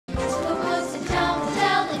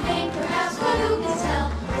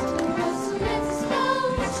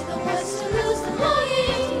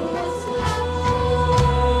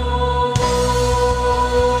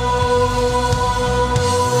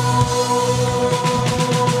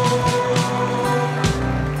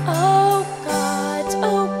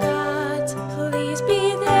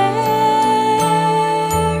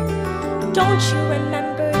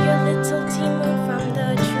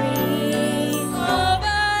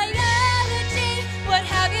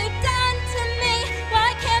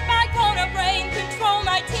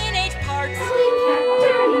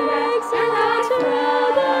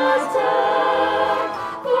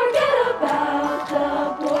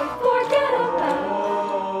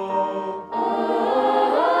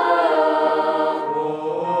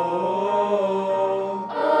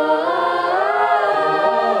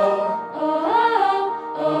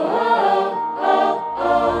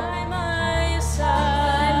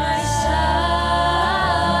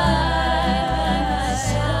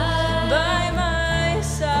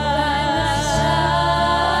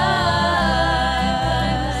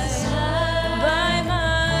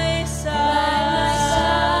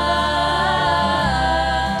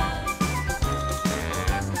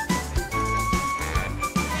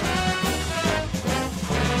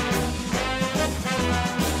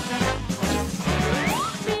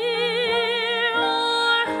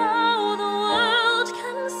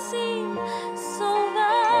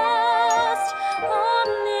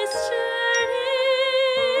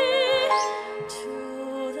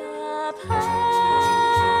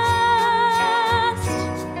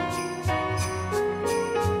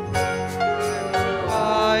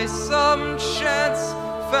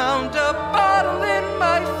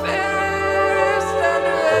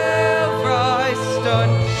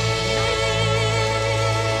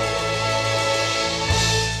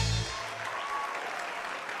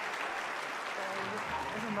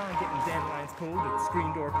getting dandelions pulled, or the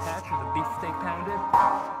screen door patched, or the beefsteak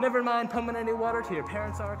pounded. Never mind pumping any water to your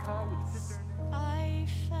parents' archive with a sister. I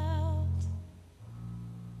felt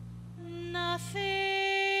nothing.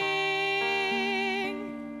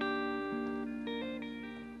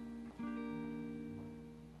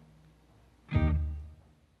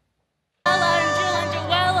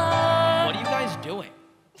 What are you guys doing?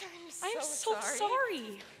 I'm so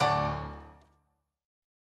sorry.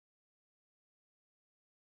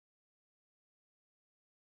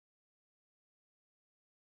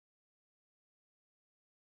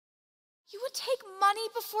 You would take money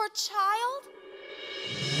before a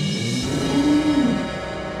child?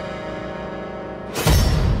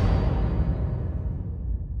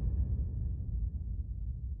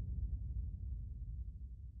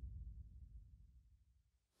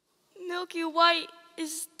 Milky White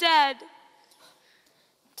is dead.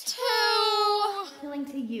 Appealing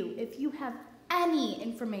to you. If you have any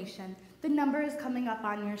information, the number is coming up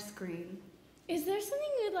on your screen. Is there something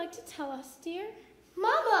you'd like to tell us, dear?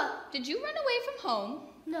 Mama! Did you run away from home?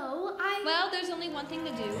 No, Well, there's only one thing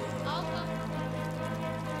to do. I'll come.